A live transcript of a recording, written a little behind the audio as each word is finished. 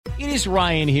is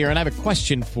Ryan here, and I have a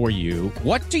question for you.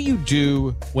 What do you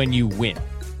do when you win?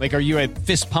 Like, are you a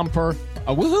fist pumper,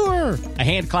 a woohooer, a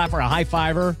hand clapper, a high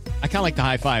fiver? I kind of like the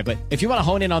high five, but if you want to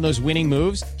hone in on those winning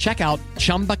moves, check out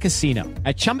Chumba Casino.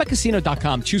 At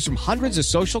ChumbaCasino.com, choose from hundreds of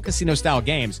social casino style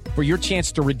games for your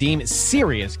chance to redeem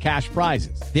serious cash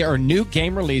prizes. There are new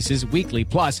game releases weekly,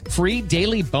 plus free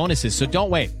daily bonuses. So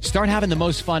don't wait. Start having the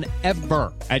most fun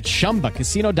ever at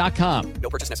ChumbaCasino.com.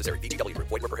 No purchase necessary. VGW Group.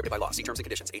 Void where prohibited by law. See terms and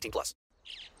conditions. 18+.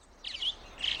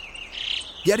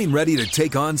 Getting ready to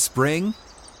take on spring?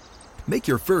 Make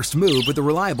your first move with the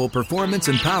reliable performance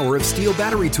and power of Steel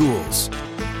battery tools.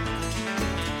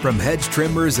 From hedge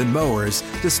trimmers and mowers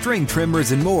to string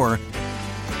trimmers and more,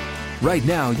 right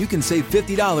now you can save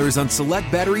 $50 on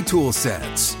select battery tool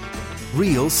sets.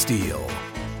 Real Steel.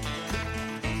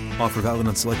 Offer valid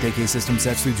on select AK system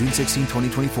sets through June 16,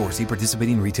 2024. See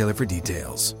participating retailer for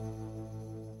details.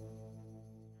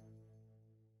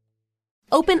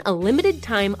 Open a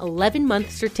limited-time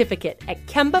 11-month certificate at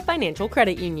Kemba Financial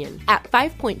Credit Union. At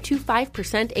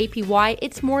 5.25% APY,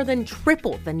 it's more than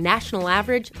triple the national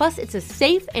average, plus it's a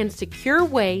safe and secure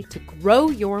way to grow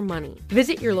your money.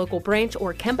 Visit your local branch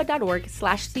or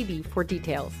kemba.org/cd for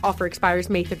details. Offer expires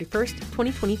May 31st,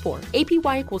 2024.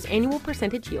 APY equals annual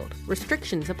percentage yield.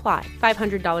 Restrictions apply.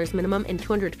 $500 minimum and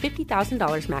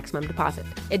 $250,000 maximum deposit.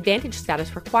 Advantage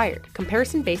status required.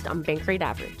 Comparison based on bank rate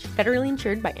average. Federally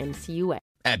insured by NCUA.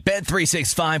 At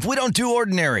Bet365, we don't do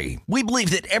ordinary. We believe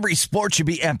that every sport should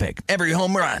be epic. Every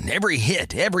home run, every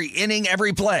hit, every inning,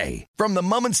 every play. From the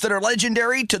moments that are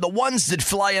legendary to the ones that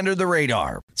fly under the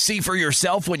radar. See for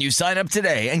yourself when you sign up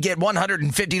today and get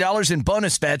 $150 in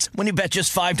bonus bets when you bet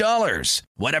just $5.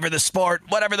 Whatever the sport,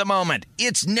 whatever the moment,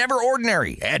 it's never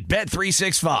ordinary at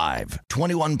Bet365.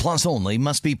 21 plus only.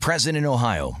 Must be present in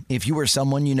Ohio. If you or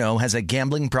someone you know has a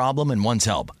gambling problem and wants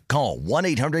help, call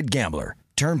 1-800-GAMBLER.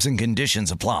 Terms and conditions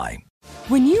apply.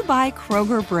 When you buy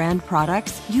Kroger brand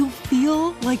products, you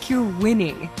feel like you're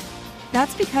winning.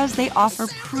 That's because they offer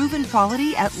proven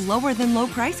quality at lower than low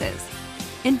prices.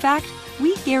 In fact,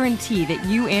 we guarantee that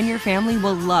you and your family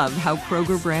will love how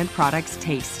Kroger brand products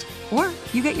taste, or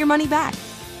you get your money back.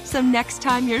 So next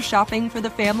time you're shopping for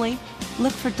the family,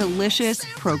 look for delicious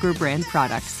Kroger brand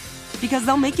products, because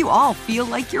they'll make you all feel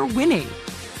like you're winning.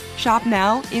 Shop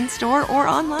now, in-store, or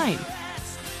online.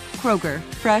 Kroger,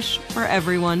 fresh for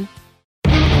everyone.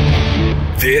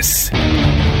 This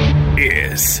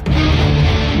is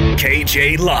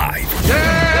KJ Live.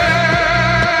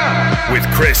 Yeah! With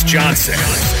Chris Johnson.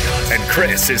 And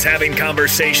Chris is having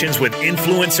conversations with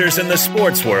influencers in the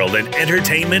sports world and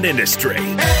entertainment industry.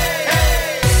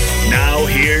 Now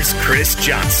here's Chris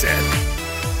Johnson.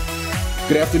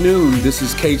 Good afternoon. This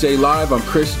is KJ Live. I'm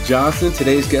Chris Johnson.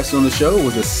 Today's guest on the show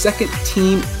was a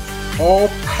second-team All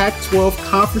Pac-12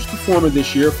 Conference performer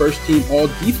this year, first-team All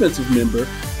Defensive member,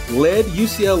 led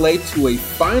UCLA to a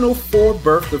Final Four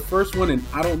berth, the first one in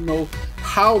I don't know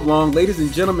how long. Ladies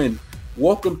and gentlemen,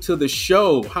 welcome to the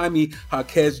show. Jaime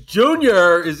Jaquez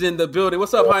Jr. is in the building.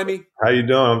 What's up, Jaime? How you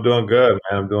doing? I'm doing good,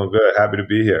 man. I'm doing good. Happy to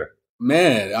be here.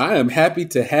 Man, I am happy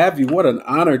to have you. What an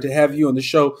honor to have you on the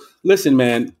show. Listen,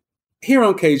 man, here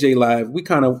on KJ Live, we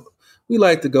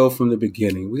like to go from the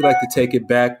beginning. We like to take it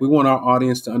back. We want our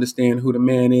audience to understand who the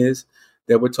man is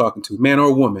that we're talking to, man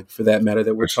or woman, for that matter,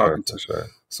 that we're talking to. Sure.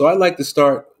 So I'd like to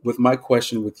start with my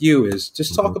question with you is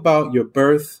just talk about your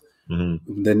birth,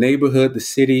 the neighborhood, the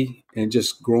city, and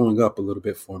just growing up a little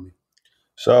bit for me.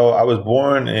 So I was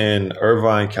born in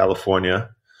Irvine,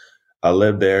 California. I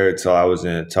lived there until I was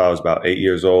about 8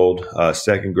 years old,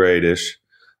 second grade-ish.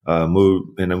 And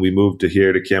then we moved to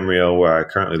Camarillo, where I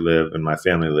currently live and my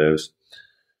family lives.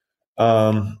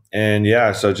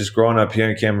 So just growing up here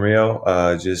in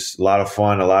Camarillo, just a lot of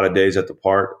fun, a lot of days at the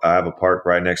park. I have a park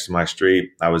right next to my street.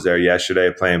 I was there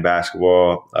yesterday playing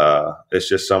basketball. It's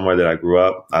just somewhere that I grew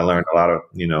up. I learned a lot of,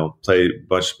 played a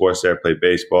bunch of sports there, played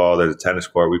baseball. There's a tennis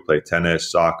court. We play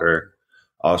tennis, soccer,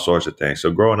 all sorts of things.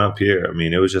 So growing up here,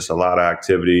 it was just a lot of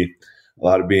activity, a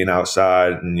lot of being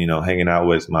outside and, hanging out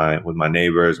with my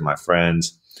neighbors, my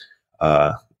friends.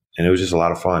 And it was just a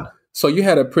lot of fun. So you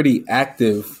had a pretty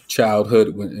active childhood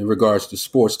in regards to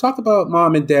sports. Talk about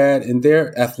mom and dad and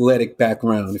their athletic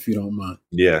background, if you don't mind.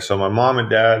 Yeah. So my mom and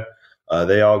dad,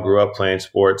 they all grew up playing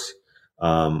sports.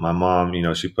 My mom,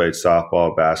 she played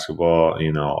softball, basketball,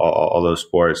 all those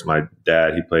sports. My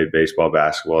dad, he played baseball,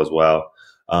 basketball as well.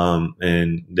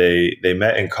 And they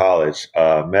met in college,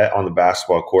 met on the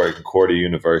basketball court at Concordia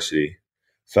University,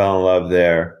 fell in love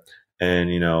there.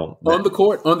 And, on the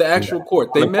court, on the actual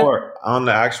court, they met on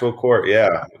the actual court.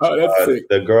 Yeah. Oh, that's sick.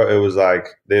 The girl, it was like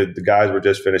the guys were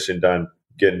just getting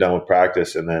done with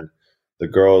practice. And then the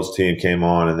girls team came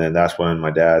on, and then that's when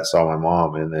my dad saw my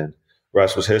mom, and then the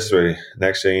rest was history.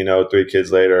 Next thing you know, 3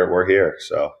 kids later, we're here.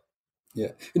 So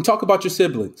yeah. And talk about your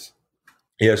siblings.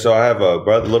 Yeah, so I have a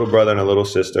little brother and a little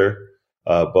sister.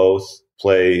 Both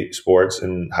play sports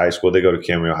in high school. They go to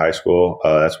Camarillo High School.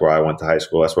 That's where I went to high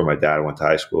school. That's where my dad went to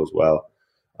high school as well.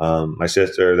 My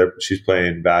sister, she's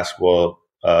playing basketball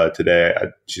today.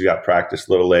 She's got practice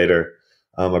a little later.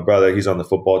 My brother, he's on the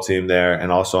football team there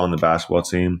and also on the basketball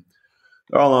team.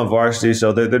 They're all on varsity,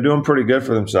 so they're doing pretty good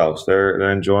for themselves. They're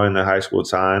enjoying their high school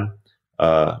time,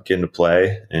 getting to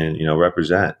play and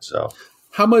represent. So,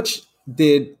 how much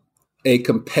did a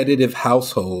competitive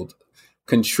household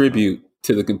contribute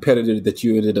to the competitor that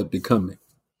you ended up becoming?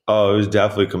 Oh, it was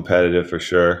definitely competitive for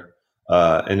sure.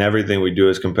 And everything we do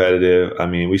is competitive. I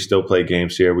mean, we still play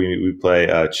games here. We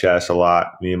play chess a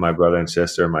lot. Me and my brother and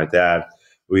sister and my dad.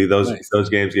 Those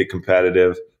games get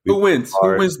competitive. Who wins?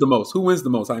 Who wins the most? Who wins the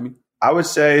most? I mean, I would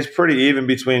say it's pretty even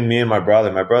between me and my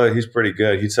brother. My brother, he's pretty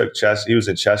good. He took chess. He was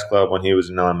in chess club when he was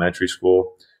in elementary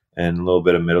school and a little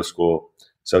bit of middle school.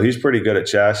 So he's pretty good at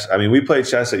chess. I mean, we play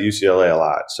chess at UCLA a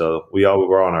lot. So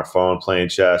we're on our phone playing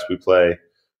chess.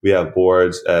 We have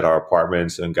boards at our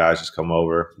apartments and guys just come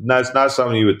over. It's not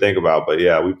something you would think about, but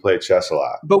yeah, we play chess a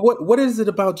lot. But what is it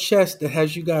about chess that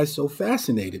has you guys so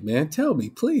fascinated, man? Tell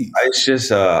me, please. It's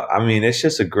just, it's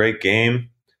just a great game.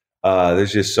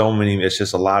 There's just so many. It's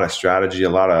just a lot of strategy, a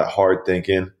lot of hard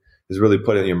thinking. It's really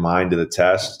putting your mind to the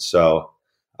test. So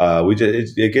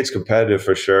it gets competitive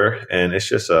for sure, and it's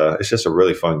just a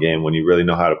really fun game when you really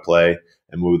know how to play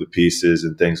and move the pieces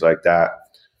and things like that.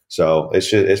 So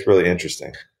it's really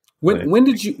interesting. When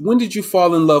did you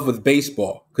fall in love with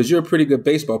baseball? Because you're a pretty good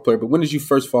baseball player, but when did you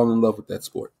first fall in love with that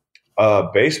sport?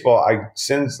 Baseball,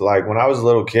 since like when I was a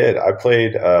little kid, I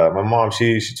played. My mom,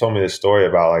 she told me this story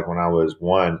about like when I was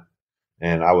 1,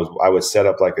 and I would set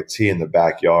up like a tee in the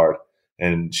backyard,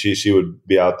 and she would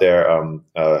be out there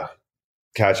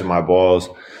catching my balls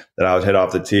that I would hit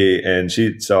off the tee. And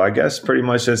so I guess pretty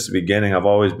much since the beginning, I've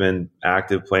always been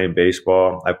active playing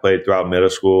baseball. I played throughout middle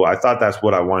school. I thought that's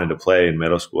what I wanted to play in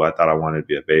middle school. I thought I wanted to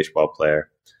be a baseball player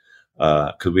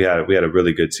because we had a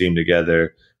really good team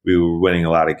together. We were winning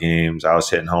a lot of games. I was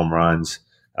hitting home runs.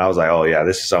 I was like, oh, yeah,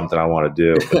 this is something I want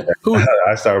to do.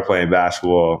 I started playing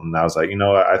basketball, and I was like, you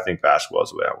know what? I think basketball is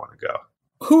the way I want to go.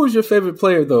 Who was your favorite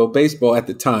player, though, baseball at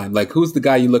the time? Like, who's the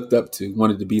guy you looked up to,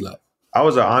 wanted to be like? I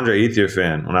was an Andre Ethier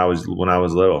fan when I was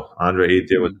little. Andre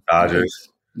Ethier with the Dodgers.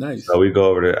 Nice. So we go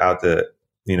over out to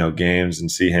games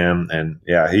and see him, and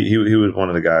yeah, he was one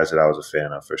of the guys that I was a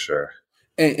fan of for sure.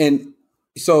 And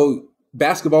so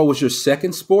basketball was your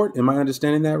second sport. Am I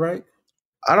understanding that right?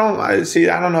 I don't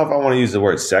know if I want to use the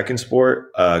word second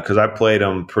sport because I played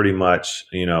them pretty much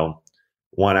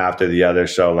one after the other.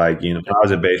 So like when I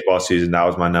was in baseball season, that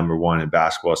was my number one. In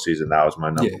basketball season, that was my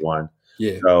number one.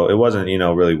 Yeah. So it wasn't,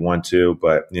 really 1, 2,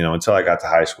 but, until I got to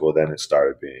high school, then it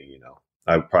started being,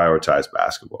 I prioritized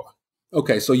basketball.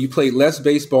 Okay. So you played less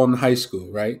baseball in high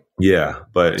school, right? Yeah.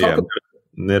 But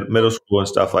middle school and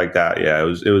stuff like that. Yeah.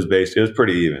 It was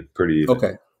pretty even.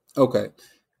 Okay.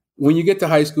 When you get to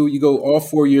high school, you go all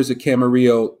 4 years at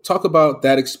Camarillo. Talk about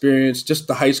that experience, just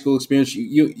the high school experience.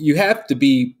 You have to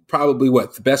be probably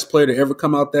the best player to ever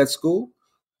come out that school?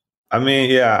 I mean,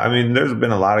 yeah. I mean, there's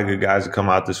been a lot of good guys that come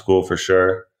out to school for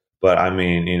sure. But I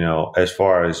mean, as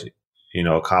far as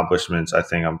accomplishments, I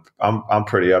think I'm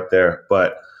pretty up there.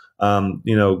 But going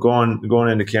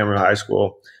into Camarillo High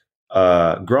School,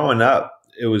 growing up,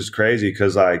 it was crazy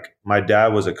because like my dad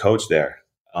was a coach there.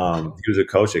 He was a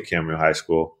coach at Camarillo High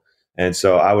School, and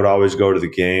so I would always go to the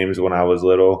games when I was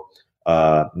little.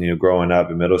 Growing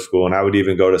up in middle school, and I would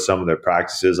even go to some of their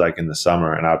practices like in the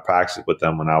summer, and I'd practice with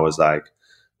them when I was like,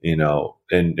 in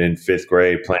 5th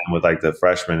grade, playing with like the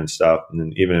freshmen and stuff. And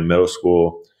then even in middle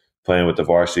school, playing with the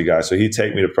varsity guys. So he'd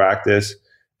take me to practice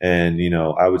and,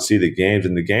 I would see the games,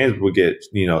 and the games would get,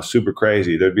 super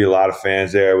crazy. There'd be a lot of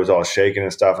fans there. It was all shaking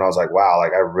and stuff. And I was like, wow,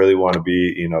 like I really want to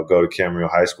be, go to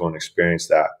Camarillo High School and experience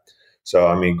that. So,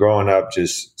 I mean, growing up,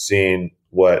 just seeing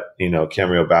what,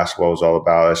 Camarillo basketball was all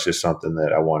about, it's just something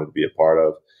that I wanted to be a part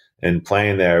of. And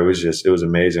playing there, it was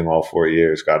amazing all 4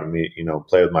 years. Got to meet,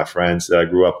 play with my friends that I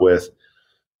grew up with.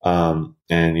 And,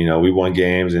 we won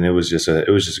games, and it was just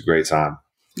a great time.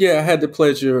 Yeah, I had the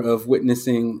pleasure of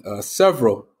witnessing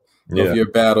several of your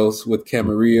battles with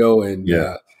Camarillo. And,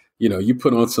 you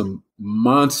put on some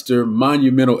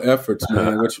monumental efforts,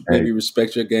 man, which made me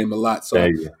respect your game a lot. So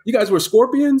you guys were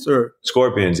Scorpions or?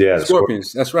 Scorpions, yeah.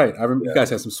 Scorpions, that's right. I remember you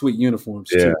guys had some sweet uniforms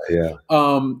too. Yeah.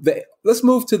 Let's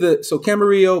move to so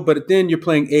Camarillo, but then you're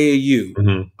playing AAU.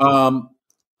 Mm-hmm.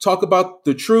 talk about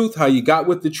the Truth, how you got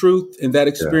with the Truth, and that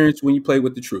experience when you played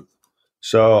with the Truth.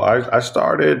 So I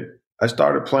started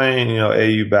playing,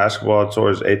 AU basketball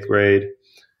towards eighth grade,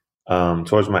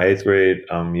 towards my eighth grade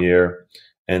year.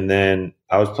 And then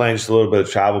I was playing just a little bit of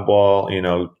travel ball,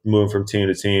 moving from team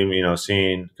to team,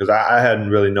 seeing, because I had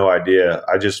really no idea.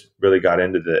 I just really got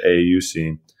into the AAU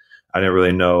scene. I didn't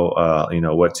really know,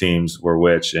 what teams were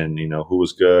which and, who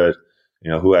was good,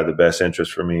 who had the best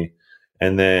interest for me.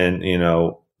 And then,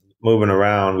 moving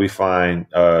around, we find,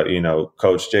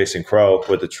 Coach Jason Crow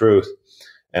with the Truth.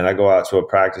 And I go out to a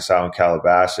practice out in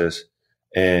Calabasas.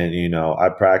 And, I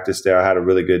practiced there. I had a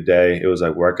really good day. It was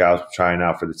like workouts, trying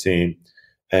out for the team.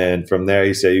 And from there,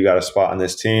 he said, you got a spot on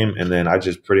this team. And then I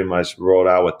just pretty much rolled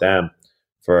out with them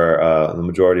for the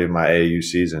majority of my AAU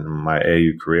season, my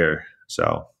AAU career.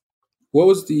 So what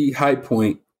was the high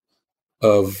point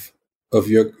of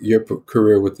your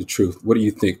career with the Truth? What do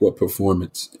you think? What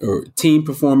performance, or team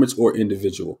performance or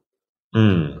individual?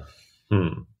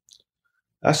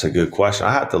 That's a good question.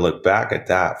 I have to look back at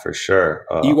that for sure.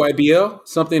 EYBL,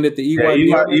 something at the EYBL.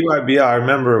 Yeah, EYBL. I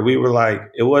remember we were like,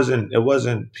 it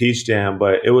wasn't Peach Jam,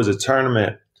 but it was a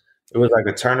tournament. It was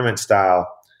like a tournament style,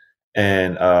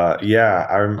 and I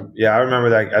remember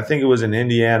that. I think it was in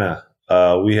Indiana.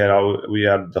 We had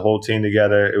the whole team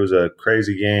together. It was a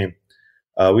crazy game.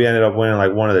 We ended up winning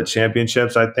like one of the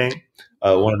championships. I think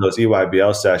one of those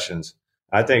EYBL sessions.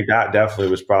 I think that definitely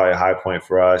was probably a high point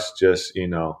for us. Just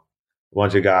a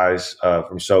bunch of guys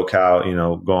from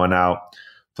SoCal, going out,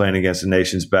 playing against the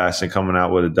nation's best and coming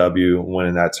out with a W,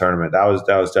 winning that tournament. That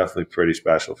was definitely pretty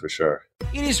special for sure.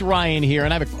 It is Ryan here,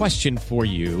 and I have a question for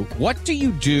you. What do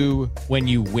you do when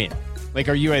you win? Like,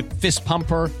 are you a fist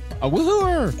pumper, a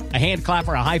woohooer, a hand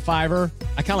clapper, a high fiver?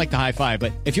 I kind of like the high five,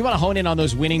 but if you want to hone in on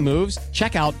those winning moves,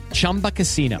 check out Chumba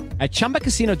Casino. At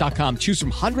ChumbaCasino.com, choose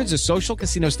from hundreds of social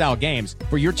casino-style games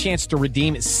for your chance to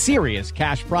redeem serious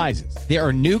cash prizes. There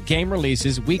are new game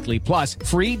releases weekly, plus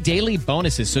free daily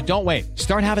bonuses. So don't wait.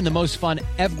 Start having the most fun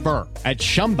ever at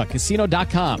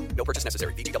ChumbaCasino.com. No purchase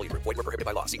necessary. VGW Group. Void where prohibited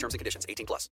by law. See terms and conditions.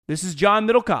 18+. This is John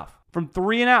Middlecoff from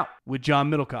 3 and Out with John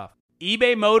Middlecoff.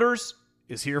 eBay Motors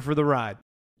is here for the ride.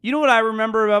 You know what I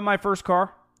remember about my first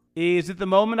car? Is at the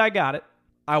moment I got it,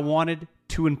 I wanted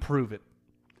to improve it.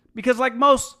 Because like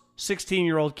most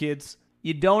 16-year-old kids,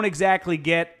 you don't exactly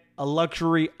get a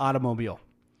luxury automobile.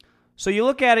 So you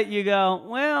look at it, you go,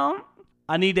 well,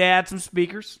 I need to add some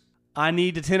speakers. I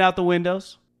need to tint out the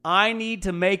windows. I need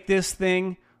to make this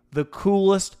thing the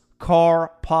coolest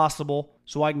car possible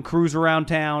so I can cruise around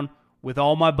town with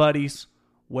all my buddies,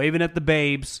 waving at the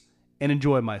babes, and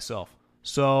enjoy myself.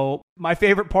 So my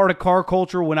favorite part of car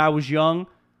culture when I was young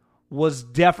was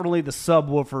definitely the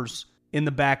subwoofers in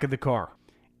the back of the car.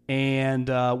 And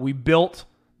we built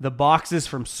the boxes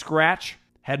from scratch,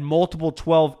 had multiple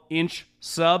 12-inch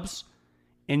subs,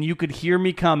 and you could hear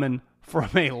me coming from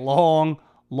a long,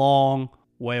 long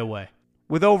way away.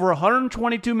 With over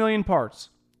 122 million parts,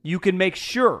 you can make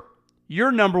sure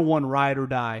your number one ride or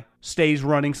die stays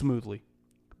running smoothly.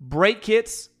 Brake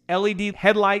kits, LED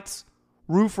headlights,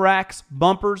 roof racks,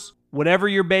 bumpers, whatever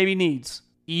your baby needs,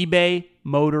 eBay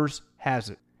Motors has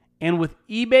it. And with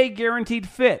eBay Guaranteed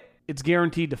Fit, it's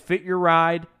guaranteed to fit your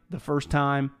ride the first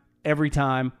time, every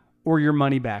time, or your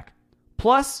money back.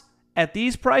 Plus, at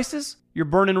these prices, you're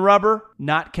burning rubber,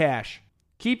 not cash.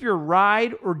 Keep your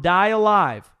ride or die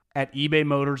alive at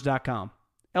ebaymotors.com.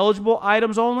 Eligible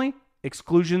items only.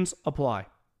 Exclusions apply.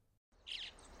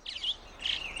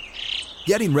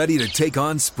 Getting ready to take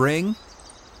on spring?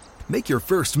 Make your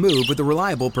first move with the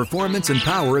reliable performance and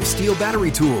power of Steel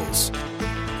battery tools.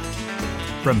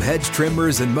 From hedge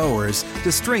trimmers and mowers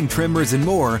to string trimmers and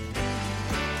more,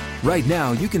 right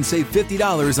now you can save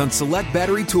 $50 on select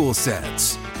battery tool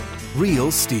sets.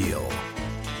 Real Steel.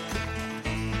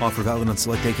 Offer valid on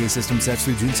select AK system sets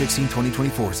through June 16,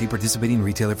 2024. See participating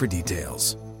retailer for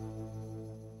details.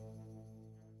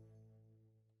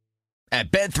 At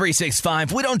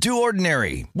Bet365, we don't do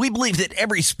ordinary. We believe that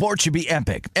every sport should be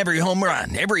epic. Every home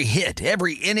run, every hit,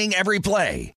 every inning, every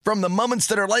play. From the moments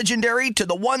that are legendary to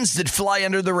the ones that fly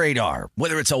under the radar.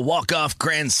 Whether it's a walk-off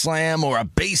grand slam or a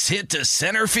base hit to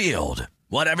center field.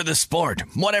 Whatever the sport,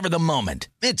 whatever the moment.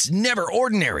 It's never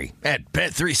ordinary at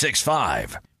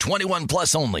Bet365. 21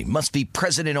 plus only. Must be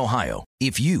present in Ohio.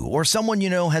 If you or someone you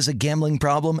know has a gambling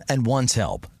problem and wants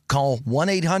help, call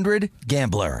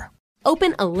 1-800-GAMBLER.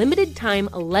 Open a limited-time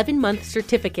 11-month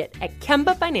certificate at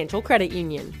Kemba Financial Credit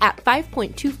Union. At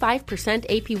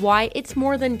 5.25% APY, it's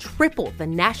more than triple the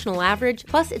national average,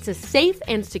 plus it's a safe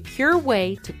and secure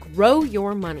way to grow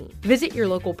your money. Visit your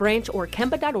local branch or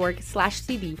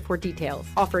kemba.org/CD for details.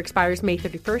 Offer expires May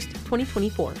 31st,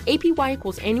 2024. APY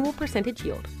equals annual percentage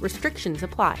yield. Restrictions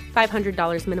apply.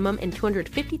 $500 minimum and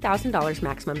 $250,000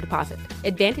 maximum deposit.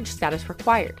 Advantage status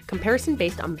required. Comparison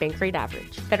based on bank rate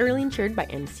average. Federally insured by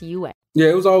NCUA. Yeah,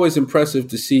 it was always impressive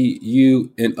to see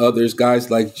you and others,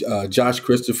 guys like Josh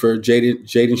Christopher,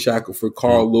 Jaden Shackelford,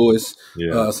 Carl Lewis,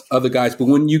 other guys. But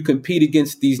when you compete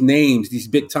against these names, these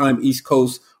big-time East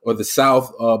Coast or the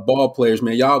South ball players,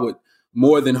 man, y'all would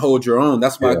more than hold your own.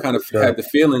 That's why I kind of had the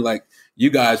feeling like you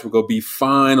guys were going to be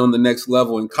fine on the next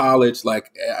level in college. Like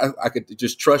I could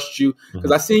just trust you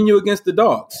because I seen you against the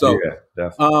Dogs. So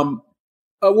definitely.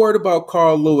 A word about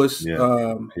Carl Lewis,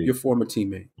 your former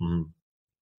teammate. Mm-hmm.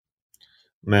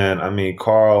 Man, I mean,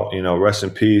 Carl, rest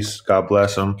in peace. God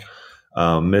bless him.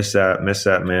 Miss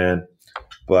that man.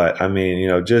 But I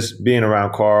mean, just being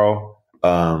around Carl,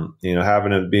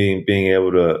 having him being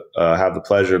able to have the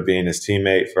pleasure of being his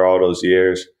teammate for all those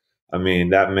years. I mean,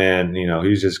 that man,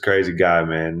 he's just a crazy guy,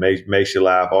 man. Makes you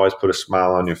laugh, always put a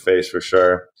smile on your face for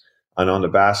sure. And on the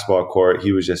basketball court,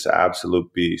 he was just an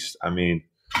absolute beast. I mean,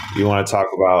 you want to talk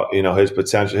about, his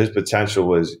potential. His potential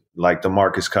was like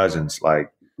DeMarcus Cousins,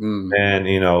 like. And,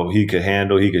 he could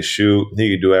handle, he could shoot,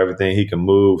 he could do everything. He could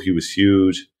move. He was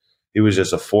huge. He was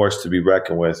just a force to be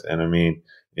reckoned with. And I mean,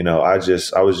 I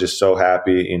was just so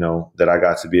happy, that I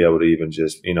got to be able to even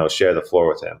just, share the floor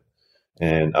with him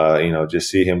and,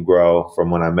 just see him grow from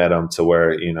when I met him to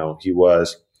where, he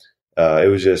was. I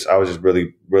was just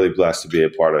really, really blessed to be a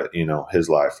part of, his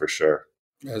life for sure.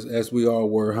 As we all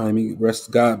were, Jaime.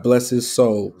 God bless his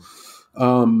soul.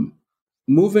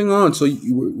 Moving on, so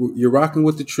you're rocking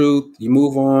with the Truth. You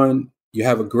move on. You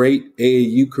have a great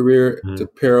AAU career to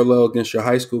parallel against your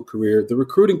high school career. The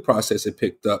recruiting process had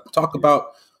picked up. Talk about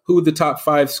who the top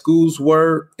 5 schools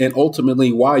were and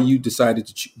ultimately why you decided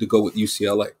to go with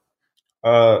UCLA.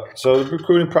 So the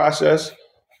recruiting process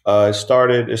it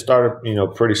started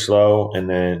pretty slow, and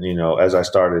then as I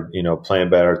started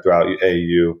playing better throughout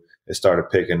AAU, it started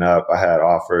picking up. I had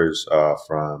offers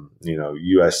from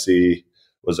USC.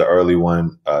 Was an early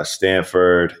one,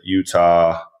 Stanford,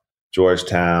 Utah,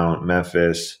 Georgetown,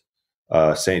 Memphis,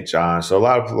 St. John. So a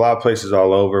lot of places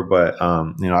all over. But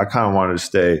I kind of wanted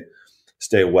to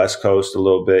stay West Coast a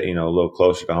little bit, a little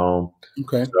closer to home.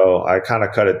 Okay. So I kind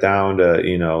of cut it down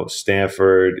to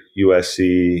Stanford,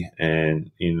 USC, and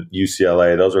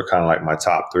UCLA. Those were kind of like my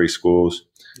top 3 schools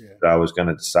that I was going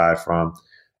to decide from.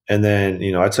 And then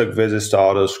I took visits to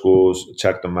all those schools,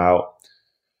 checked them out.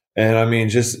 And I mean,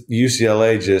 just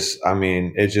UCLA,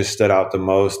 it just stood out the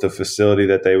most. The facility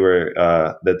that they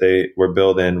were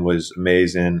building was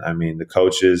amazing. I mean, the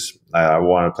coaches, I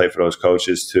wanted to play for those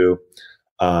coaches too.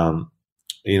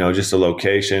 Just the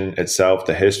location itself,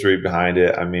 the history behind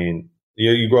it. I mean,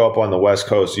 you grow up on the West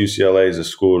Coast. UCLA is a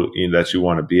school that you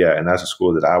want to be at, and that's a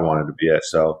school that I wanted to be at.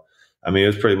 So, I mean, it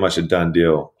was pretty much a done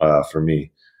deal for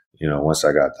me. Once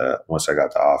I got the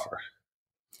offer.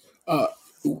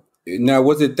 Now,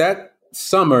 was it that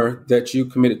summer that you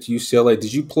committed to UCLA?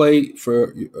 Did you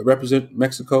represent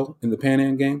Mexico in the Pan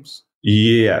Am Games?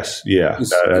 Yes. Yeah.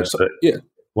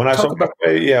 When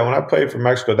I played for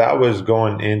Mexico, that was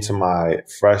going into my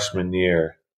freshman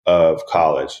year of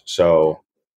college. So,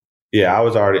 yeah, I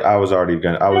was already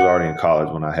in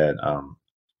college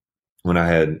when I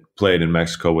had played in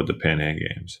Mexico with the Pan Am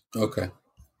Games. Okay.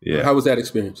 Yeah. How was that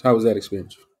experience?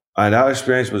 That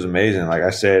experience was amazing. Like I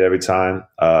say it every time,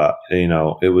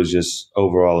 it was just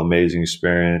overall amazing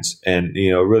experience, and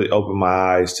it really opened my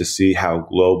eyes to see how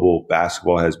global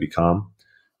basketball has become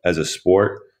as a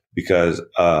sport. Because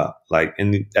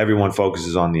everyone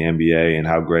focuses on the NBA and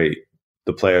how great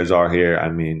the players are here. I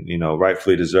mean,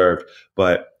 rightfully deserved.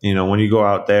 But when you go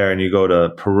out there and you go to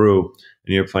Peru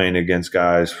and you're playing against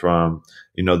guys from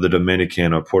the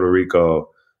Dominican or Puerto Rico,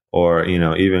 or,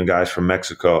 even guys from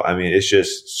Mexico. I mean, there's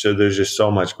just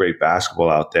so much great basketball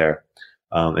out there.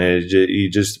 And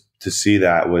to see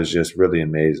that was just really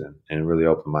amazing and really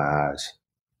opened my eyes.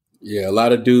 Yeah, a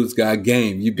lot of dudes got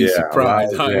game. You'd be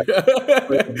surprised.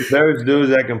 There's dudes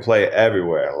that can play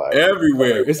everywhere.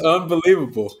 Everywhere. It's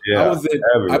unbelievable. Yeah,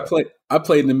 I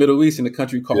played in the Middle East in a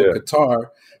country called Qatar.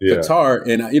 Yeah. Qatar,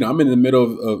 and I'm in the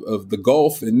middle of the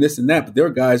Gulf and this and that, but there are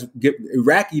guys,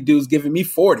 Iraqi dudes giving me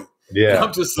 40. Yeah, and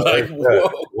I'm just like,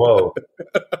 whoa.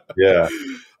 Yeah.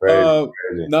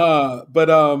 Crazy. But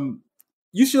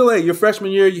UCLA, your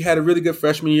freshman year, you had a really good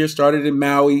freshman year, started in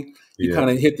Maui. You kind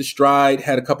of hit the stride,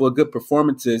 had a couple of good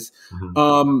performances.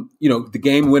 The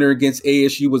game winner against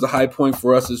ASU was a high point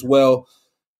for us as well.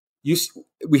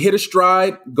 We hit a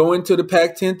stride going to the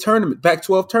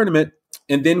Pac-12 tournament,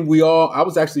 and then I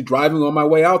was actually driving on my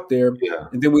way out there,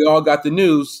 and then we all got the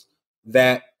news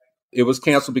that it was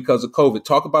canceled because of COVID.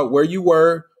 Talk about where you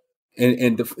were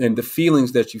and the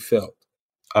feelings that you felt.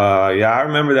 I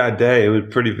remember that day. It was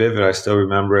pretty vivid. I still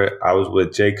remember it. I was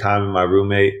with Jay Kyman, my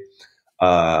roommate.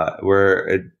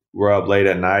 We're up late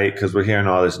at night because we're hearing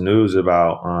all this news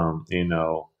about,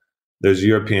 there's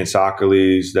European soccer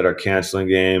leagues that are canceling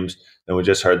games. And we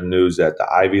just heard the news that the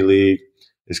Ivy League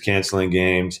is canceling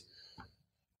games.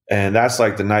 And that's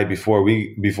like the night before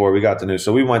we got the news.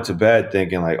 So we went to bed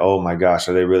thinking like, oh my gosh,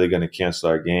 are they really going to cancel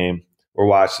our game? We're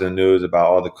watching the news about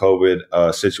all the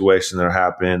COVID situations that are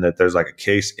happening, that there's like a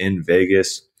case in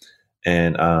Vegas.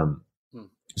 And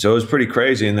so it was pretty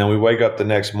crazy. And then we wake up the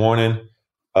next morning.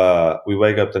 Let me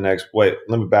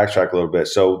backtrack a little bit.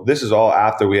 So this is all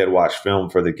after we had watched film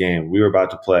for the game. We were about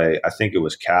to play, I think it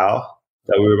was Cal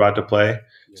that we were about to play.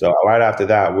 So right after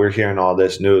that, we're hearing all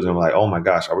this news. And I'm like, oh my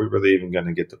gosh, are we really even going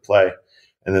to get to play?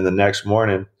 And then the next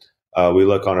morning, we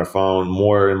look on our phone,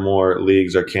 more and more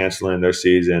leagues are canceling their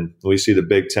season. We see the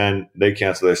Big Ten, they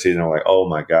cancel their season. We're like, oh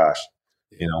my gosh,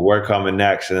 we're coming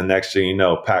next. And the next thing you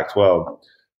know, Pac-12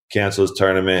 cancels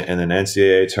tournament, and then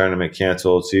NCAA tournament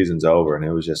canceled, season's over. And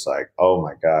it was just like, oh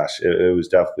my gosh, it was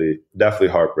definitely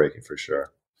heartbreaking for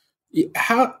sure.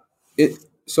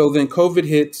 So then COVID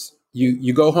hits,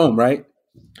 you go home, right?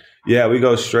 Yeah, we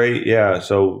go straight. Yeah.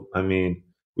 So,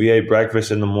 we ate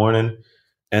breakfast in the morning,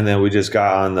 and then we just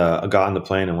got on the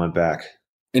plane and went back.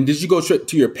 And did you go straight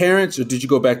to your parents, or did you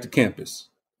go back to campus?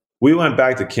 We went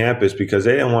back to campus because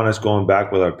they didn't want us going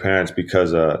back with our parents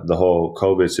because of the whole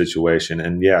COVID situation.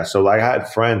 And so like I had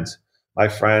friends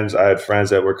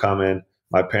that were coming.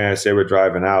 My parents, they were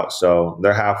driving out. So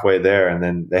they're halfway there, and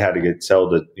then they had to get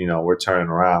told that, we're turning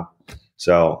around.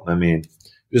 So,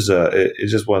 it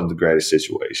just wasn't the greatest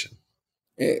situation.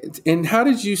 And how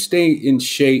did you stay in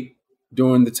shape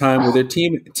during the time? Were there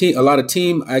a lot of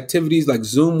team activities like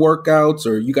Zoom workouts,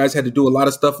 or you guys had to do a lot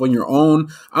of stuff on your own?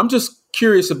 I'm just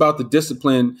curious about the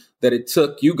discipline that it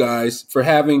took you guys for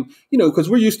having, because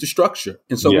we're used to structure.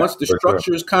 And so once the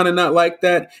structure is kind of not like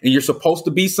that, and you're supposed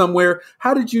to be somewhere,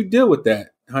 how did you deal with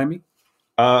that, Jaime?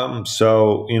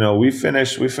 So, we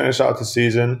finished out the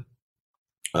season.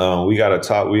 We had a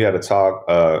talk,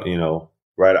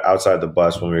 right outside the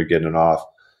bus when we were getting off,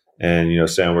 and,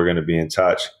 saying we're going to be in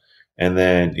touch. And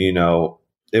then,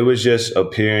 it was just a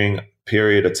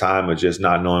period of time of just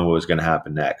not knowing what was going to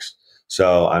happen next.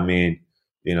 So,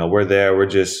 we're there.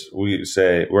 We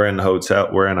say we're in the hotel.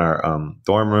 We're in our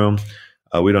dorm room.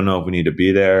 We don't know if we need to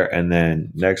be there. And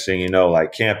then next thing you know,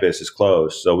 like campus is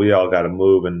closed. So we all got to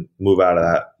move out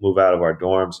of our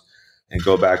dorms and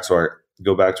go back to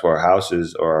our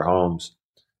houses or our homes.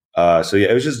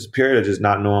 It was just a period of just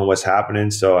not knowing what's happening.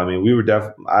 So, we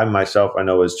were I myself, I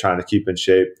know, was trying to keep in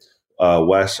shape.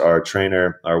 Wes, our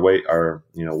trainer, our weight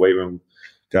room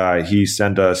guy, he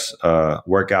sent us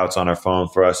workouts on our phone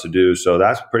for us to do. So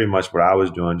that's pretty much what I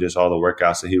was doing, just all the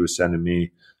workouts that he was sending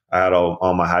me. I had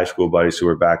all my high school buddies who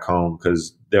were back home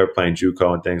because they were playing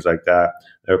JUCO and things like that.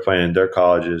 They were playing in their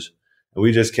colleges. And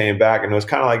we just came back, and it was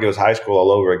kind of like it was high school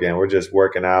all over again. We're just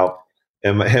working out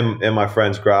in my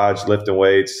friend's garage, lifting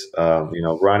weights,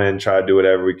 running, try to do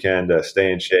whatever we can to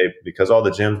stay in shape because all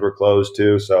the gyms were closed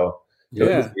too. So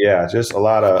just a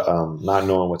lot of not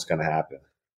knowing what's going to happen.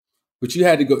 But you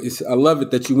had to go. I love it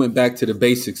that you went back to the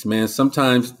basics, man.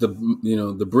 Sometimes the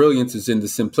brilliance is in the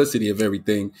simplicity of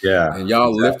everything. Yeah, and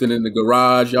y'all lifting in the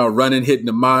garage, y'all running, hitting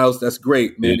the miles. That's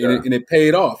great, man. Yeah. And it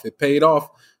paid off. It paid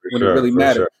off when it really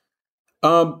mattered.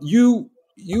 Sure.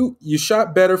 You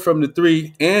shot better from the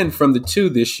 3 and from the 2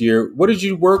 this year. What did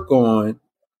you work on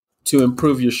to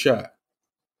improve your shot?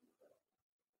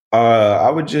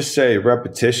 I would just say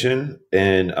repetition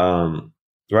and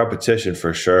repetition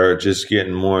for sure. Just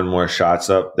getting more and more shots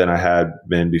up than I had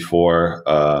been before.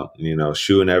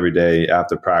 Shooting every day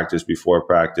after practice, before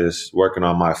practice, working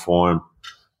on my form,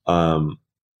 and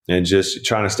just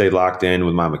trying to stay locked in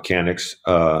with my mechanics.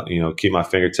 Keep my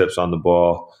fingertips on the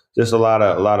ball. Just a lot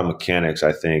of mechanics,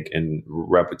 I think, and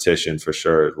repetition for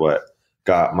sure is what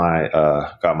got my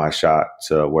shot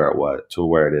to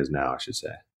where it is now, I should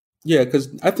say. Yeah, because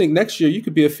I think next year you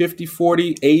could be a 50,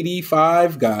 40,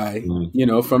 85 guy,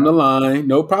 from the line.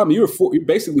 No problem. You're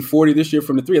basically 40 this year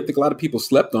from the three. I think a lot of people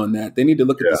slept on that. They need to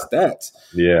look at the stats.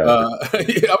 Yeah.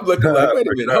 I'm looking like, wait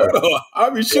a minute. Hold on.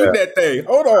 I'll be shooting that thing.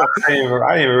 Hold on. I didn't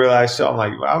even realize. So I'm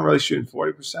like, I'm really shooting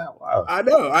 40%. Wow. I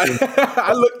know.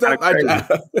 I looked up.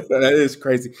 That is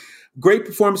crazy. Great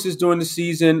performances during the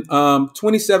season.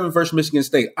 27 versus Michigan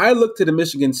State. I look to the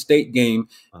Michigan State game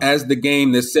as the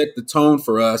game that set the tone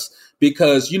for us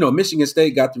because, Michigan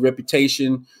State got the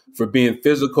reputation for being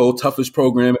physical, toughest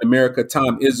program in America.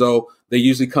 Tom Izzo, they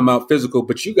usually come out physical.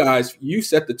 But you guys, you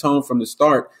set the tone from the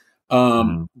start.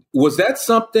 Was that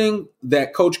something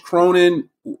that Coach Cronin,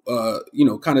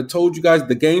 kind of told you guys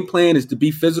the game plan is to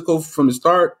be physical from the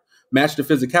start, match the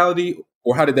physicality,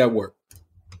 or how did that work?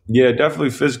 Yeah, definitely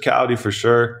physicality for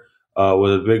sure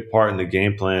was a big part in the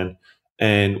game plan.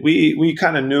 And we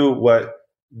kind of knew what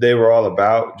they were all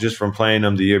about just from playing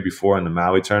them the year before in the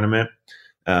Maui tournament.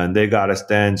 And they got us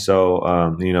then.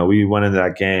 So, we went into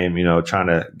that game, trying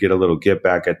to get a little get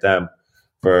back at them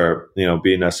for,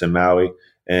 beating us in Maui.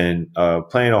 And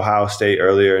playing Ohio State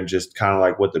earlier and just kind of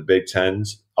like what the Big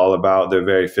Ten's all about. They're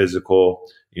very physical.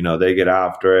 They get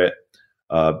after it.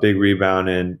 Big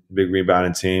rebounding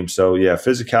team. So yeah,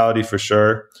 physicality for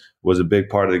sure was a big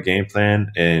part of the game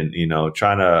plan, and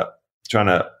trying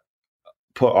to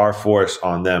put our force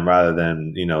on them rather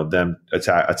than them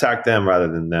attack them rather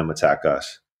than them attack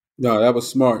us. No, that was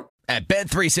smart. At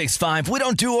Bet365, we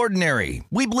don't do ordinary.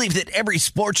 We believe that every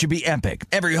sport should be epic.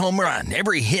 Every home run,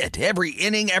 every hit, every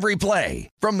inning, every play.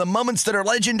 From the moments that are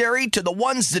legendary to the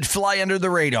ones that fly under the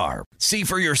radar. See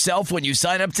for yourself when you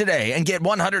sign up today and get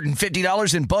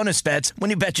 $150 in bonus bets when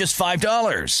you bet just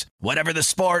 $5. Whatever the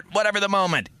sport, whatever the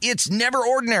moment, it's never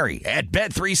ordinary at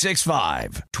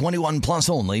Bet365. 21 plus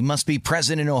only. Must be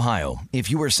present in Ohio.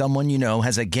 If you or someone you know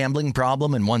has a gambling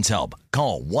problem and wants help,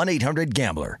 call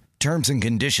 1-800-GAMBLER. Terms and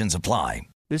conditions apply.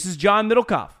 This is John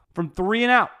Middlecoff from 3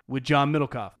 and Out with John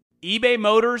Middlecoff. eBay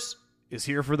Motors is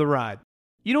here for the ride.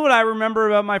 You know what I remember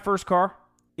about my first car?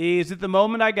 Is at the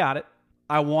moment I got it,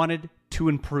 I wanted to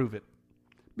improve it.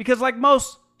 Because like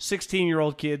most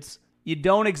 16-year-old kids, you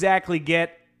don't exactly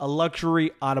get a luxury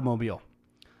automobile.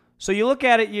 So you look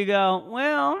at it, you go,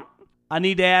 well, I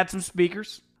need to add some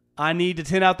speakers. I need to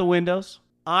tint out the windows.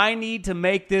 I need to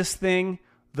make this thing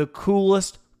the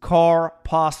coolest car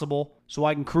possible so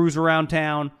I can cruise around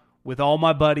town with all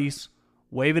my buddies,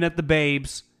 waving at the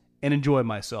babes, and enjoy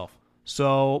myself.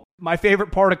 So my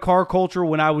favorite part of car culture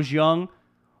when I was young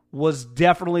was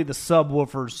definitely the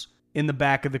subwoofers in the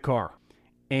back of the car.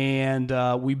 And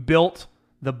we built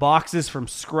the boxes from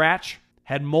scratch,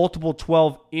 had multiple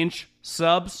 12-inch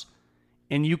subs,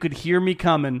 and you could hear me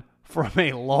coming from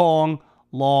a long,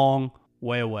 long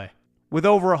way away. With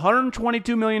over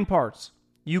 122 million parts,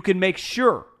 you can make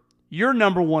sure your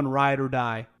number one ride or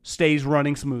die stays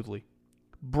running smoothly.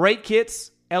 Brake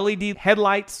kits, LED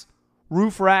headlights,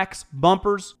 roof racks,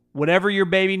 bumpers, whatever your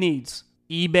baby needs,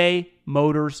 eBay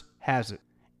Motors has it.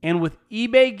 And with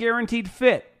eBay Guaranteed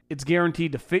Fit, it's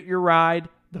guaranteed to fit your ride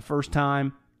the first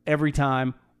time, every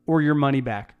time, or your money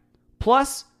back.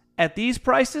 Plus, at these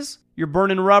prices, you're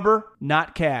burning rubber,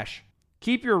 not cash.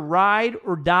 Keep your ride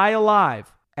or die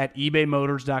alive at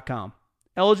ebaymotors.com.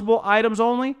 Eligible items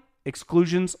only.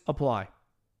 Exclusions apply.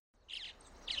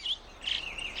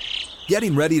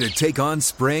 Getting ready to take on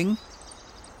spring?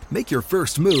 Make your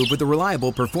first move with the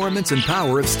reliable performance and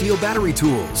power of Steel battery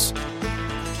tools.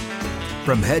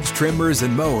 From hedge trimmers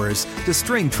and mowers to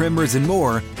string trimmers and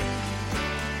more,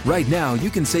 right now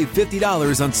you can save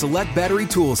 $50 on select battery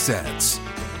tool sets.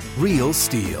 Real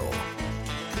Steel.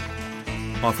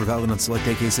 Offer valid on select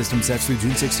AK system sets through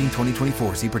June 16,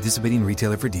 2024. See participating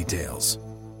retailer for details.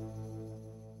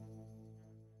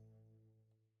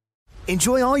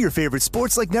 Enjoy all your favorite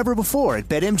sports like never before at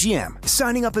BetMGM.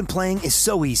 Signing up and playing is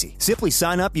so easy. Simply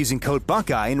sign up using code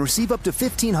Buckeye and receive up to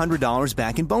 $1,500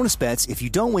 back in bonus bets if you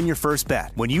don't win your first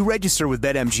bet. When you register with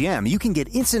BetMGM, you can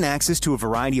get instant access to a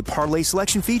variety of parlay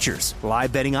selection features,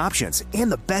 live betting options, and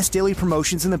the best daily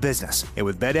promotions in the business. And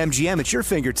with BetMGM at your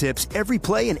fingertips, every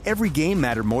play and every game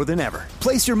matter more than ever.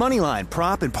 Place your moneyline,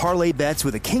 prop, and parlay bets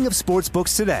with the king of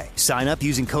sportsbooks today. Sign up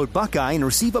using code Buckeye and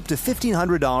receive up to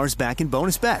 $1,500 back in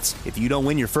bonus bets if you don't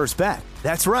win your first bet.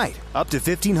 That's right, up to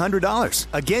 $1,500.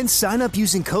 Again, sign up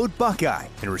using code Buckeye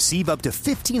and receive up to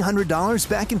 $1,500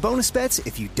 back in bonus bets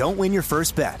if you don't win your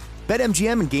first bet.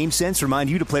 BetMGM and GameSense remind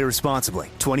you to play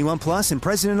responsibly. 21 plus and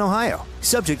present in Ohio.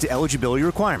 Subject to eligibility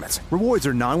requirements. Rewards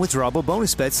are non-withdrawable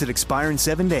bonus bets that expire in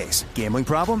 7 days. Gambling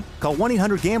problem? Call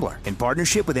 1-800-GAMBLER in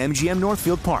partnership with MGM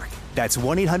Northfield Park. That's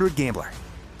 1-800-GAMBLER.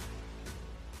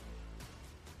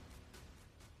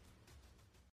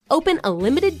 Open a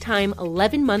limited-time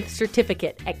 11-month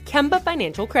certificate at Kemba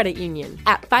Financial Credit Union.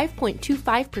 At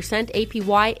 5.25%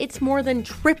 APY, it's more than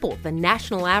triple the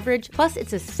national average, plus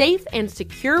it's a safe and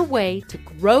secure way to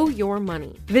grow your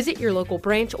money. Visit your local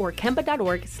branch or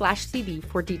kemba.org/cb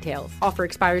for details. Offer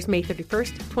expires May 31st,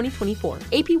 2024.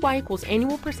 APY equals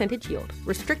annual percentage yield.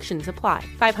 Restrictions apply.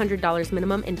 $500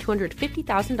 minimum and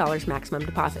 $250,000 maximum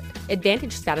deposit.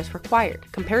 Advantage status required.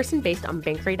 Comparison based on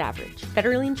bank rate average.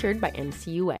 Federally insured by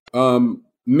NCUA.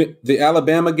 The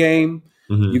Alabama game,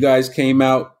 you guys came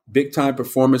out, big time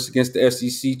performance against the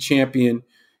SEC champion.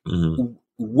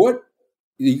 What,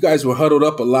 you guys were huddled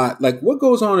up a lot. Like, what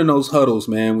goes on in those huddles,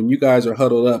 man, when you guys are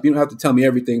huddled up? You don't have to tell me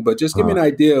everything, but just give me an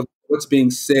idea of what's being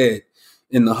said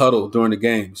in the huddle during the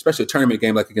game, especially a tournament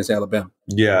game like against Alabama.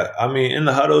 Yeah, I mean, in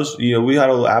the huddles, we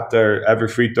huddle after every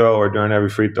free throw or during every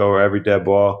free throw or every dead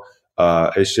ball.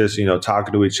 It's just,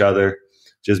 talking to each other,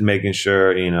 just making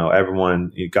sure,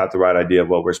 everyone got the right idea of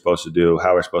what we're supposed to do,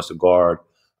 how we're supposed to guard.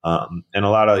 And a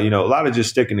lot of just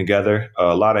sticking together,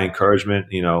 a lot of encouragement.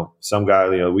 Some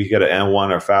guy, we get an N1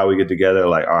 or foul, we get together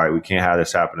like, all right, we can't have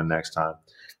this happen the next time.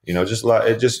 Just a lot,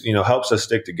 it just, helps us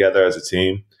stick together as a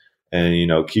team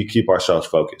and, keep ourselves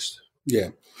focused. Yeah.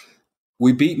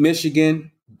 We beat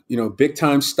Michigan, big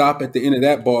time stop at the end of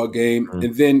that ball game,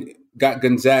 and then got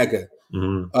Gonzaga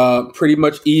pretty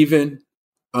much even.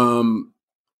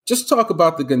 Just talk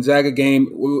about the Gonzaga game,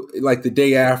 like the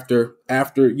day after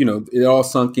it all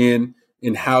sunk in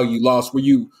and how you lost. Were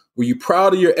you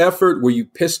proud of your effort? Were you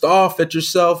pissed off at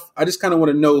yourself? I just kind of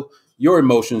want to know your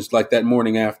emotions like that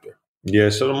morning after. Yeah.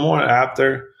 So the morning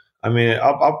after, I mean,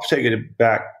 I'll take it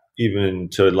back even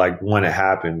to like when it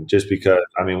happened, just because,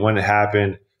 I mean, when it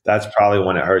happened, that's probably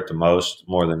when it hurt the most,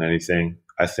 more than anything.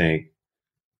 I think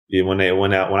when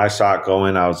I saw it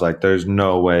going, I was like, there's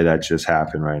no way that just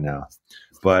happened right now.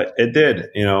 But it did,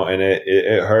 and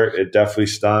it hurt. It definitely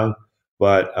stung.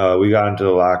 But we got into the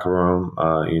locker room.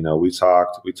 We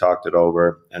talked it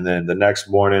over, and then the next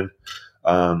morning,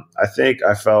 I think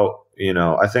I felt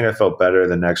better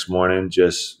the next morning.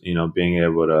 Just being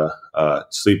able to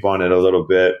sleep on it a little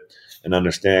bit and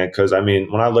understand. Because I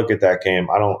mean, when I look at that game,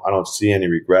 I don't see any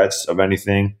regrets of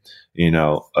anything,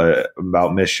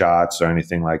 about missed shots or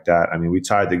anything like that. I mean, we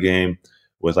tied the game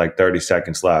with like 30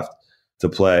 seconds left to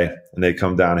play, and they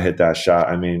come down and hit that shot.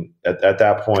 I mean, at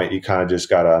that point, you kind of just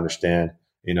got to understand,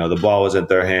 the ball was in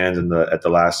their hands, and at the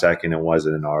last second, it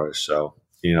wasn't in ours. So,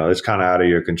 it's kind of out of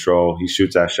your control. He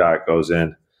shoots that shot, goes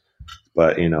in,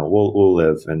 but we'll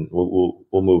live and we'll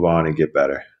move on and get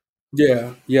better.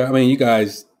 Yeah. I mean, you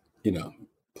guys,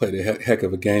 played a heck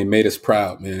of a game, made us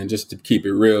proud, man. Just to keep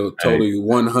it real, totally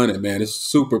 100, man. It's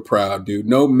super proud, dude.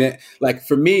 No man, like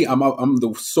for me, I'm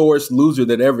the sorest loser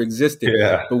that ever existed.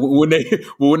 Yeah. But when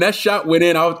that shot went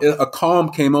in, a calm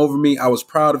came over me. I was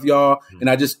proud of y'all,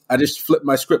 and I just flipped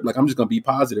my script. Like, I'm just gonna be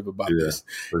positive about this,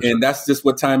 and that's just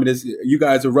what time it is. You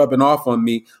guys are rubbing off on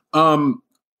me.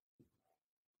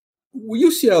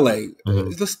 UCLA.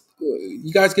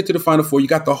 You guys get to the Final Four. You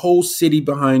got the whole city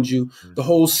behind you. The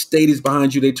whole state is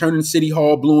behind you. They turn in City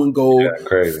Hall blue and gold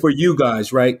for you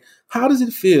guys, right? How does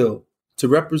it feel to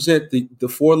represent the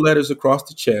four letters across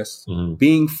the chest,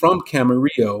 being from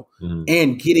Camarillo,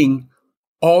 and getting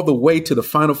all the way to the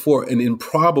Final Four, an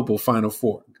improbable Final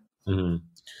Four?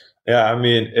 Yeah, I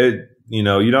mean, you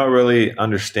don't really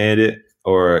understand it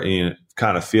or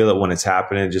kind of feel it when it's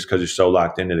happening just because you're so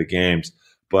locked into the games.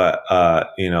 But,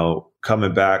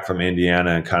 coming back from Indiana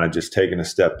and kind of just taking a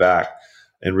step back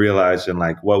and realizing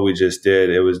like what we just did,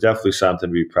 it was definitely something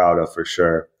to be proud of for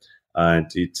sure. And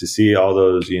to see all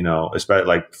those, especially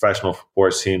like professional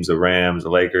sports teams, the Rams,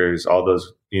 the Lakers, all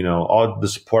those, all the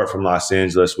support from Los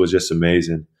Angeles was just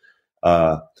amazing.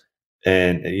 And,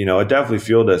 it definitely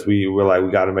fueled us. We were like,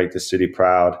 we got to make the city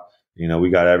proud.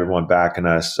 We got everyone backing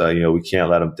us. We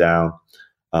can't let them down.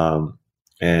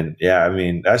 And yeah, I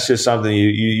mean, that's just something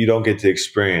you don't get to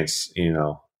experience,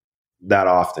 that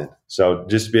often. So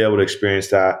just to be able to experience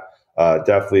that,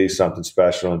 definitely something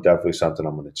special and definitely something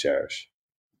I'm going to cherish.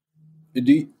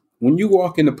 When you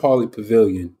walk into Pauley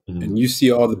Pavilion and you see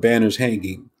all the banners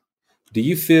hanging, do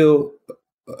you feel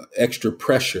extra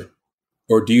pressure,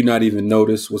 or do you not even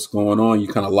notice what's going on? You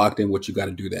kind of locked in what you got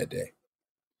to do that day?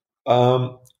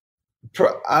 I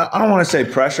don't want to say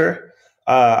pressure.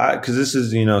 Because this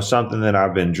is, something that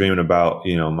I've been dreaming about,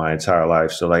 my entire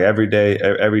life. So like every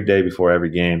day before every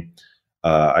game,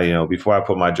 before I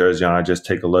put my jersey on, I just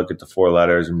take a look at the four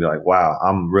letters and be like, wow,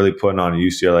 I'm really putting on a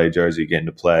UCLA jersey, getting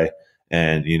to play.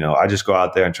 And, I just go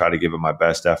out there and try to give it my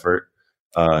best effort,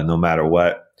 no matter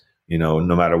what, no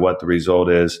matter what the result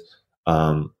is,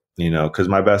 because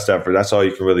my best effort, that's all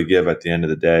you can really give at the end of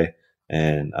the day.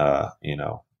 and,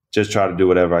 just try to do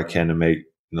whatever I can to make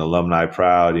the alumni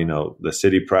proud, the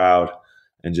city proud,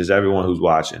 and just everyone who's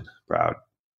watching proud.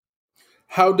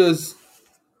 How does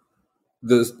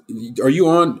are you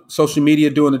on social media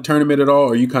doing the tournament at all,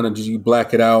 or you kind of you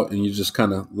black it out and you just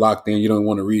kind of locked in? You don't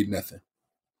want to read nothing.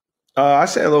 I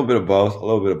say a little bit of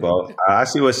both. I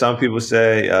see what some people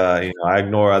say. I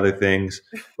ignore other things,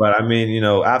 but I mean,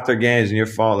 after games and your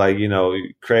phone,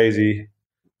 crazy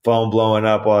phone blowing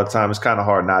up all the time, it's kind of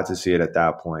hard not to see it at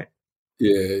that point.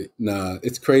 Yeah, nah,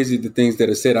 it's crazy the things that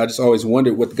are said. I just always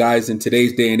wondered what guys in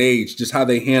today's day and age, just how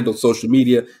they handle social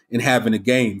media and having a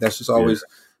game. That's just always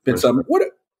been something.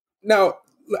 Now,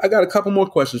 I got a couple more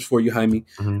questions for you, Jaime.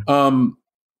 Mm-hmm.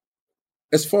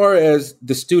 As far as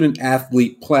the student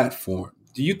athlete platform,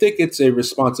 do you think it's a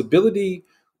responsibility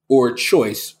or a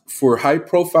choice for high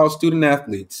profile student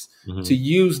athletes to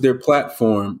use their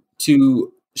platform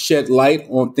to shed light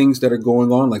on things that are going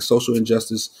on, like social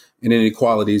injustice and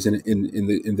inequalities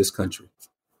in this country?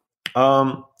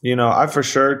 I for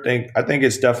sure think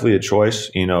it's definitely a choice,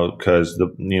 because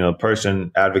the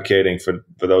person advocating for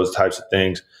those types of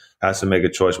things has to make a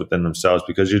choice within themselves,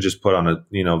 because you're just put on a,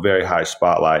 very high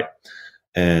spotlight.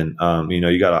 And,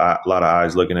 you got a lot of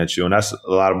eyes looking at you, and that's a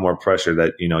lot of more pressure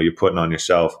that, you're putting on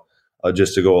yourself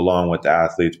just to go along with the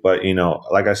athletes. But,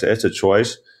 like I said, it's a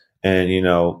choice, and,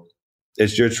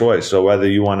 it's your choice. So whether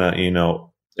you want to,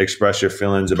 express your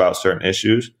feelings about certain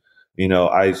issues,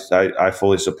 I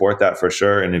fully support that for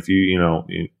sure. And if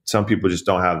some people just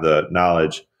don't have the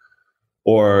knowledge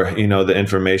or, the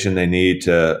information they need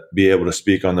to be able to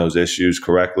speak on those issues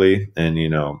correctly. And,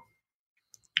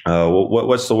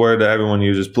 what's the word that everyone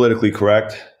uses? Politically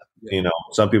correct.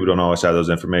 Some people don't always have those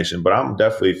information, but I'm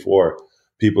definitely for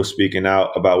people speaking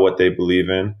out about what they believe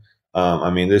in.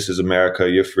 This is America.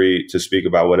 You're free to speak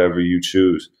about whatever you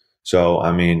choose. So,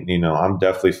 I'm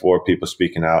definitely for people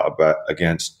speaking out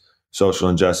against social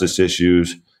injustice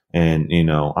issues. And,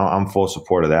 I'm full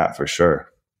support of that for sure.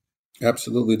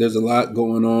 Absolutely. There's a lot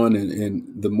going on. And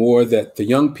the more that the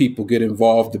young people get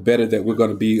involved, the better that we're going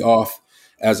to be off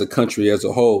as a country as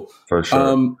a whole. For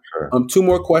sure. Two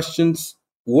more questions.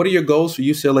 What are your goals for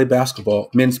UCLA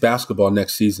men's basketball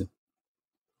next season?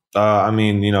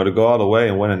 To go all the way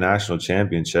and win a national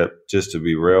championship, just to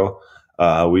be real.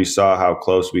 We saw how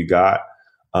close we got.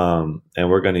 And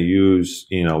we're going to use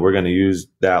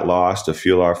that loss to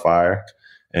fuel our fire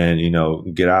and,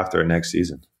 get after it next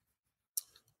season.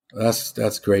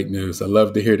 That's great news. I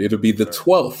love to hear it. It'll be the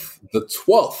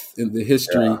 12th in the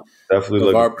history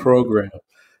of our program.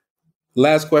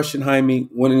 Last question, Jaime.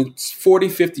 When it's 40,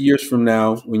 50 years from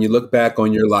now, when you look back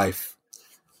on your life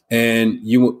and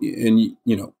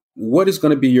what is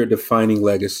going to be your defining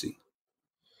legacy?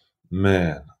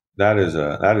 Man, that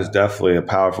is definitely a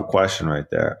powerful question right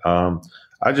there.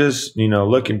 I just,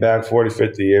 looking back 40,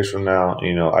 50 years from now,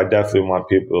 I definitely want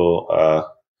people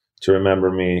to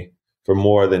remember me for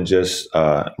more than just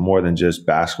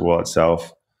basketball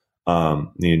itself.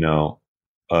 Remember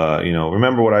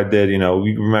what I did,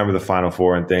 we remember the Final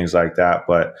Four and things like that.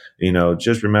 But,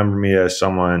 just remember me as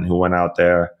someone who went out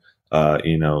there,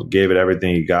 gave it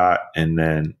everything he got, and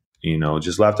then,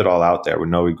 just left it all out there with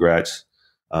no regrets.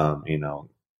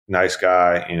 Nice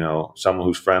guy, someone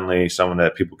who's friendly, someone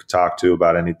that people could talk to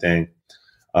about anything.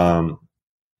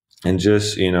 And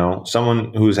just,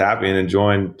 someone who's happy and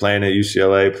enjoying playing at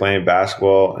UCLA, playing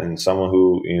basketball, and someone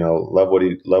who, love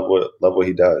what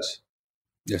he does.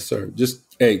 Yes, sir.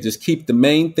 Just keep the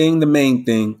main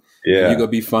thing. Yeah. You're going to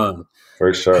be fine.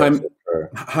 For sure.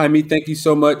 Jaime, thank you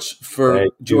so much for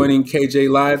joining KJ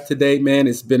Live today, man.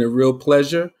 It's been a real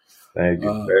pleasure. Thank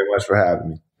you very much for having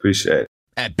me. Appreciate it.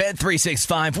 At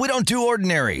Bet365, we don't do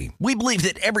ordinary. We believe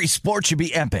that every sport should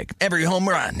be epic. Every home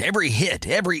run, every hit,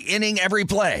 every inning, every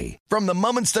play. From the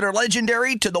moments that are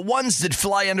legendary to the ones that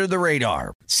fly under the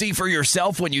radar. See for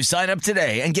yourself when you sign up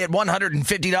today and get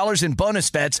 $150 in bonus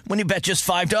bets when you bet just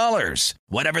 $5.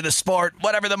 Whatever the sport,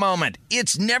 whatever the moment,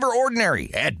 it's never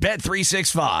ordinary at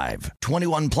Bet365.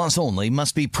 21 plus only.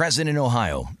 Must be present in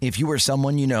Ohio. If you or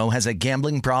someone you know has a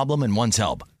gambling problem and wants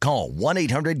help, call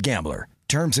 1-800-GAMBLER.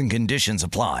 Terms and conditions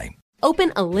apply.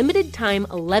 Open a limited-time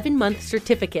 11-month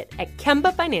certificate at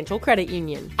Kemba Financial Credit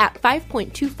Union. At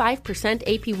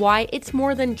 5.25% APY, it's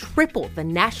more than triple the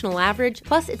national average,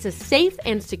 plus it's a safe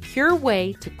and secure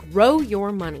way to grow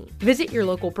your money. Visit your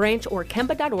local branch or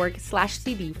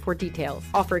kemba.org/cb for details.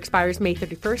 Offer expires May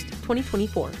 31st,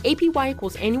 2024. APY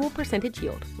equals annual percentage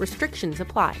yield. Restrictions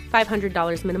apply.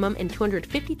 $500 minimum and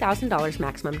 $250,000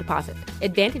 maximum deposit.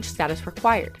 Advantage status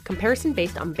required. Comparison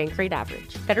based on bank rate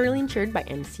average. Federally insured by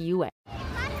NCUA.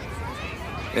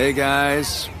 Hey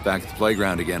guys, back at the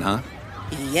playground again, huh?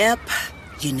 Yep.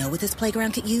 You know what this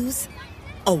playground could use?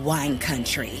 A wine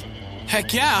country.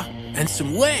 Heck yeah, and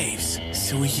some waves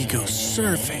so we could go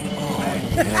surfing.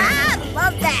 Oh, yeah.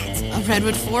 Love that. A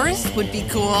redwood forest would be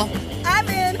cool. I'm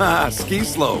in. Ski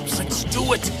slopes. Let's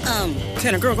do it.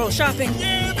 Can a girl go shopping?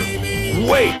 Yeah, baby.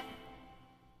 Wait.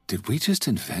 Did we just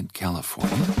invent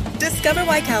California? Discover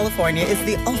why California is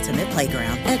the ultimate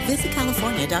playground at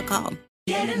visitcalifornia.com.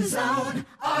 Get in zone,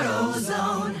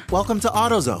 AutoZone. Welcome to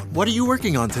AutoZone. What are you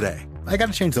working on today? I got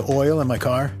to change the oil in my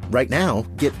car. Right now,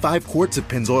 get 5 quarts of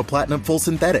Pennzoil Platinum Full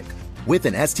Synthetic with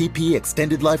an STP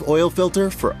Extended Life Oil Filter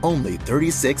for only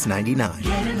 $36.99.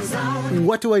 Get in zone.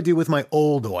 What do I do with my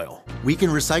old oil? We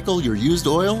can recycle your used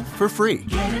oil for free.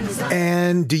 Get in zone.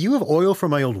 And do you have oil for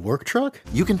my old work truck?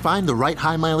 You can find the right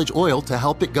high-mileage oil to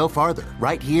help it go farther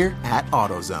right here at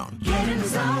AutoZone. Get in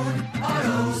zone,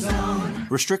 AutoZone.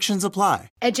 Restrictions apply.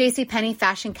 At JCPenney,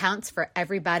 fashion counts for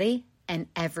everybody and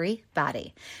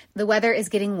everybody. The weather is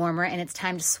getting warmer and it's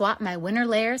time to swap my winter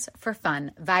layers for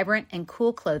fun, vibrant, and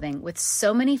cool clothing. With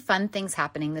so many fun things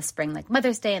happening this spring, like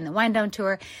Mother's Day and the Wind Down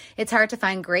Tour, it's hard to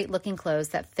find great looking clothes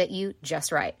that fit you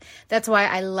just right. That's why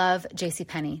I love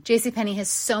JCPenney. JCPenney has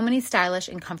so many stylish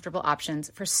and comfortable options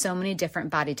for so many different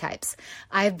body types.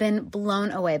 I've been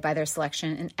blown away by their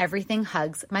selection, and everything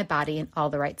hugs my body in all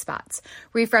the right spots.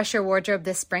 Refresh your wardrobe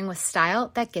this spring with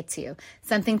style that gets you.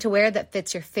 Something to wear that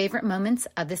fits your favorite moments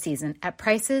of the season at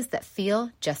prices that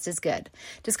feel just as good.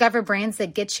 Discover brands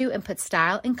that get you and put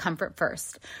style and comfort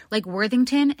first, like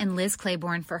Worthington and Liz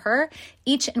Claiborne for her,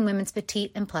 each in women's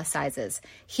petite and plus sizes.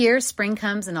 Here, spring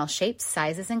comes in all shapes,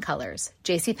 sizes, and colors.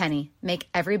 JCPenney, make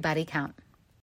everybody count.